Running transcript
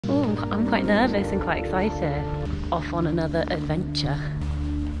I'm quite nervous and quite excited. Off on another adventure.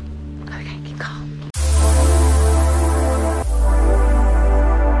 Okay, keep calm.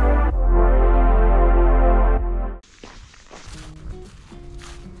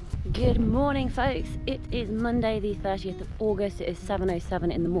 Good morning, folks. It is Monday the 30th of August. It is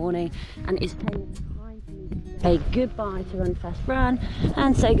 7:07 in the morning and it's time for me to say goodbye to Run Fest Run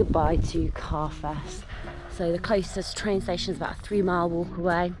and say goodbye to Car Fest. So the closest train station is about a 3-mile walk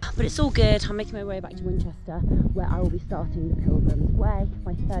away, but it's all good. I'm making my way back to Winchester, where I will be starting the Pilgrims Way,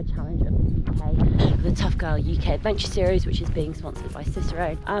 my third challenge of the UK, the Tough Girl UK Adventure Series, which is being sponsored by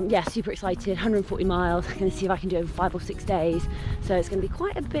Cicerone. Yeah, super excited. 140 miles. I'm going to see if I can do it in 5 or 6 days. So it's going to be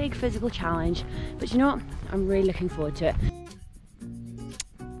quite a big physical challenge, but you know what? I'm really looking forward to it.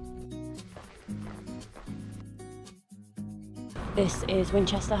 This is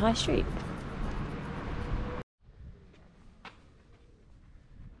Winchester High Street.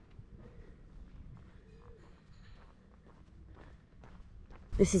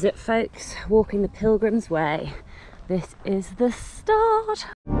 This is it, folks, walking the Pilgrims Way. This is the start.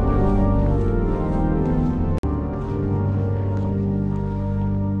 Wow.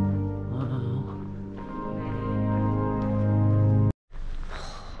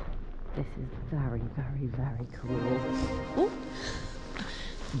 This is very, very, very cool. Ooh.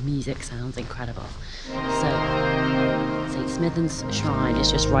 The music sounds incredible. So, St. Smithon's Shrine is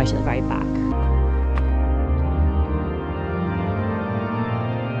just right at the very back.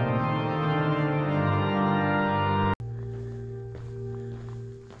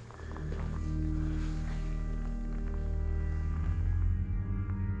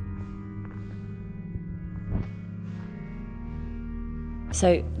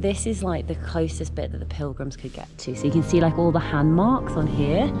 So this is like the closest bit that the pilgrims could get to. So you can see like all the hand marks on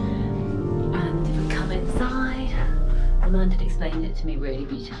here. And if we come inside, Amanda had explained it to me really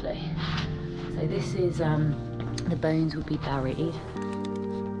beautifully. So this is, the bones will be buried.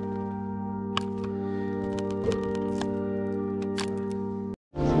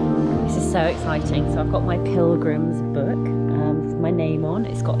 This is so exciting. So I've got my Pilgrims book with my name on.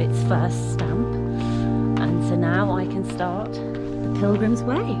 It's got its first stamp. And so now I can start Pilgrims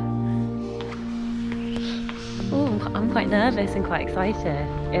Way. Oh, I'm quite nervous and quite excited.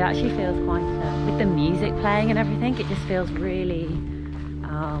 It actually feels quite, with the music playing and everything, it just feels really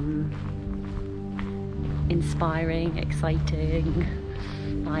inspiring, exciting,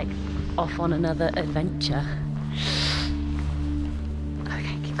 like off on another adventure.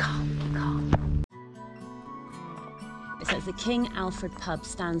 Okay, keep calm, keep calm. It says the King Alfred pub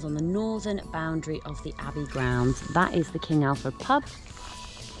stands on the northern boundary of the Abbey grounds. That is the King Alfred pub.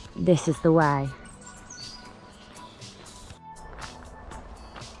 This is the way.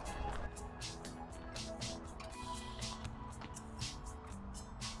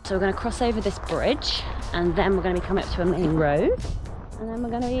 So we're going to cross over this bridge and then we're going to be coming up to a main road and then we're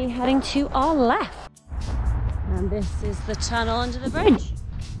going to be heading to our left. And this is the tunnel under the bridge.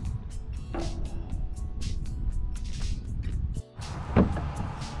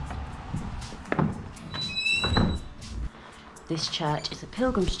 This church is a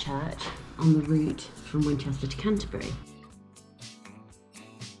pilgrim's church on the route from Winchester to Canterbury.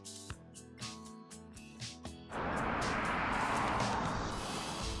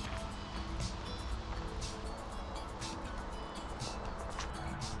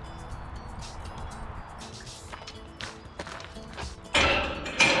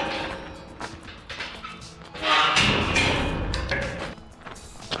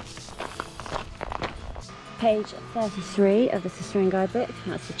 Page 33 of the Cicerone guidebook.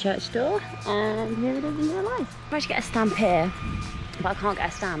 That's the church door, and here it is in real life. I tried to get a stamp here, but I can't get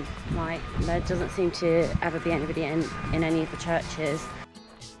a stamp. Like, there doesn't seem to ever be anybody in any of the churches.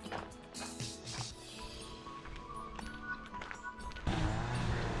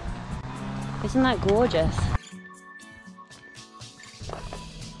 Isn't that gorgeous?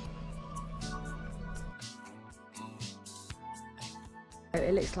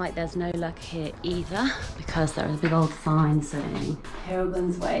 It looks like there's no luck here either because there is a big old sign saying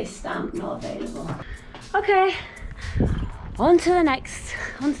Pilgrims Way stamp not available. Okay, on to the next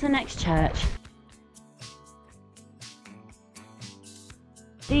church.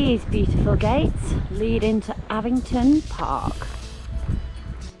 These beautiful gates lead into Avington Park.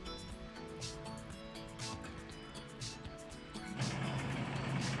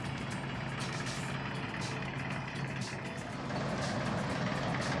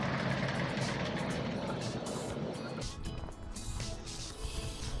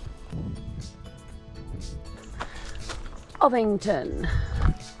 Ovington.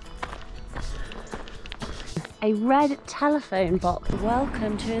 a red telephone box.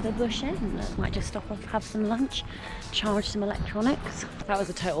 Welcome to the Bush Inn. Might just stop off, have some lunch, charge some electronics. That was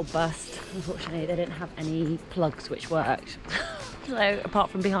a total bust. Unfortunately, they didn't have any plugs which worked. So,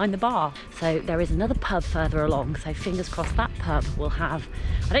 apart from behind the bar. So there is another pub further along, so fingers crossed that pub will have,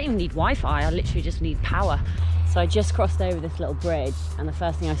 I don't even need Wi-Fi, I literally just need power. So I just crossed over this little bridge and the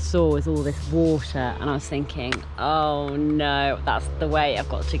first thing I saw was all this water and I was thinking, oh no, that's the way I've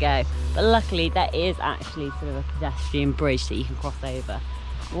got to go. But luckily there is actually sort of a pedestrian bridge that you can cross over.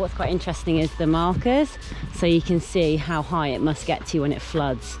 But what's quite interesting is the markers, so you can see how high it must get to when it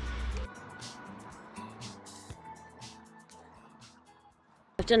floods.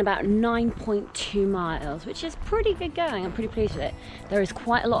 I've done about 9.2 miles, which is pretty good going. I'm pretty pleased with it. There is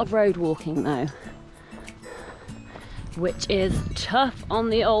quite a lot of road walking though, which is tough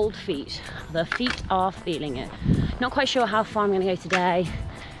on the old feet. The feet are feeling it. Not quite sure how far I'm going to go today.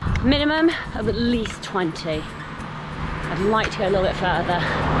 Minimum of at least 20. I'd like to go a little bit further,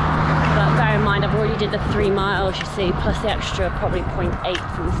 but bear in mind I've already did the 3 miles, you see, plus the extra probably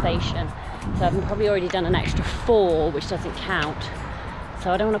 0.8 from the station. So I've probably already done an extra 4, which doesn't count.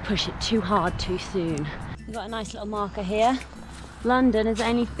 So I don't want to push it too hard too soon. We've got a nice little marker here. London is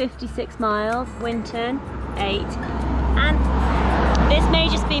only 56 miles, Winton 8. And this may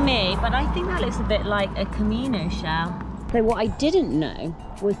just be me, but I think that looks a bit like a Camino shell. So what I didn't know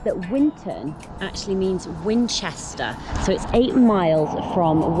was that Winton actually means Winchester. So it's 8 miles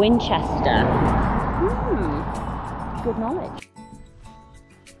from Winchester. Good knowledge.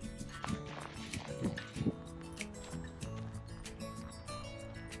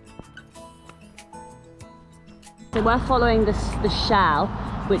 So we're following the shell,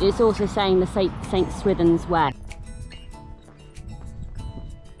 which is also saying the St. Swithin's Way.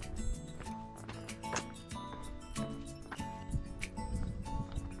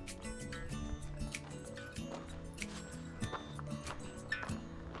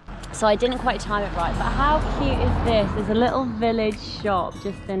 So I didn't quite time it right, but how cute is this? There's a little village shop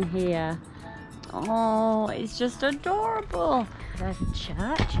just in here. Oh, it's just adorable. There's a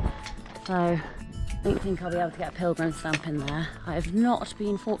church. So I don't think I'll be able to get a pilgrim stamp in there. I have not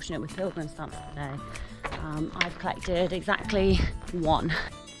been fortunate with pilgrim stamps today. I've collected exactly 1.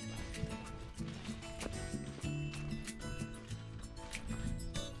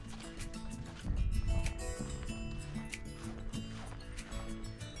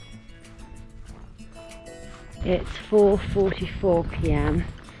 It's 4:44 p.m.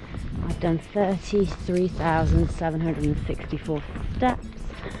 I've done 33,764 steps.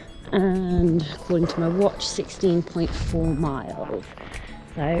 And according to my watch, 16.4 miles.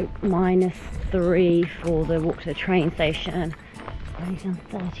 So -3 for the walk to the train station. I've only done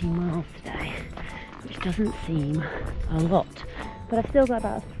 13 miles today, which doesn't seem a lot. But I've still got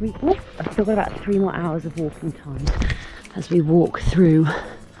about 3 more hours of walking time as we walk through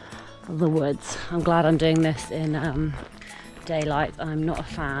the woods. I'm glad I'm doing this in daylight. I'm not a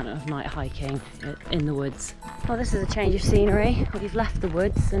fan of night hiking in the woods. Well, this is a change of scenery. We've left the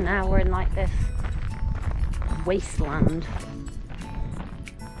woods and now we're in like this wasteland,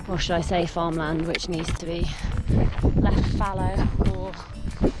 or should I say farmland, which needs to be left fallow, or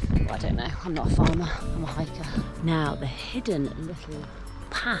well, I don't know, I'm not a farmer, I'm a hiker. Now the hidden little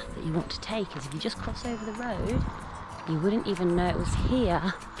path that you want to take is if you just cross over the road, you wouldn't even know it was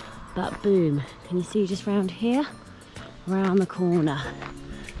here, but boom, can you see just round here? Around the corner.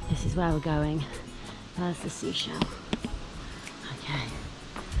 This is where we're going. There's the seashell. Okay.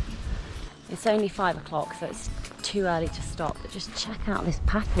 It's only 5 o'clock, so it's too early to stop, but just check out this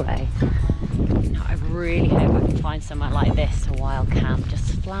pathway. Now, I really hope I can find somewhere like this to wild camp.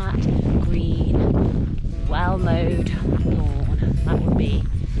 Just flat, green, well-mowed lawn. That would be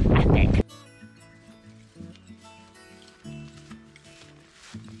epic.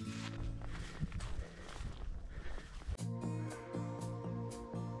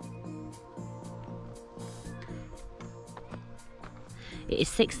 It is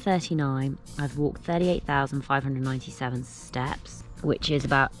 6:39. I've walked 38,597 steps, which is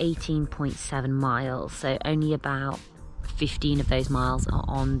about 18.7 miles. So only about 15 of those miles are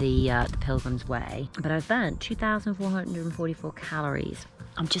on the Pilgrims Way. But I've burnt 2,444 calories.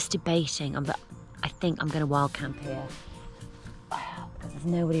 I'm just debating. I think I'm going to wild camp here because there's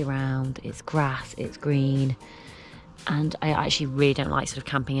nobody around. It's grass. It's green. And I actually really don't like sort of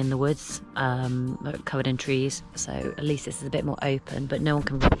camping in the woods, covered in trees. So at least this is a bit more open, but no one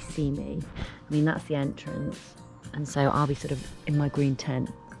can really see me. I mean, that's the entrance. And so I'll be sort of in my green tent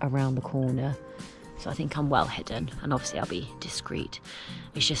around the corner. So I think I'm well hidden, and obviously I'll be discreet.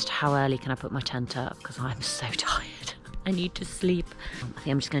 It's just how early can I put my tent up, because I'm so tired. I need to sleep. I think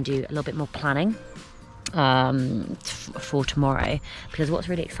I'm just going to do a little bit more planning for tomorrow, because what's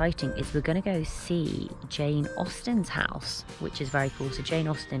really exciting is we're going to go see Jane Austen's house, which is very cool. So Jane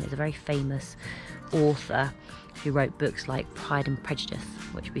Austen is a very famous author who wrote books like Pride and Prejudice,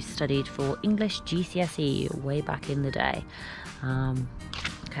 which we studied for English GCSE way back in the day.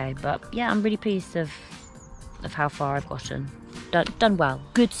 Okay, but yeah, I'm really pleased of how far I've gotten. Done well.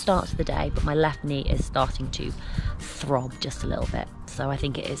 Good start to the day, but my left knee is starting to throb just a little bit, so I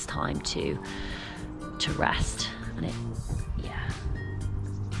think it is time to rest. And I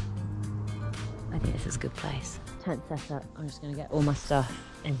think this is a good place. Tent set up. I'm just going to get all my stuff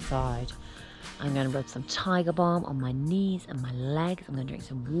inside. I'm going to rub some Tiger Balm on my knees and my legs. I'm going to drink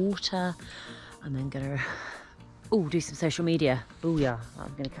some water. I'm then going to do some social media. Oh yeah,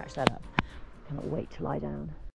 I'm going to catch that up. Cannot wait to lie down.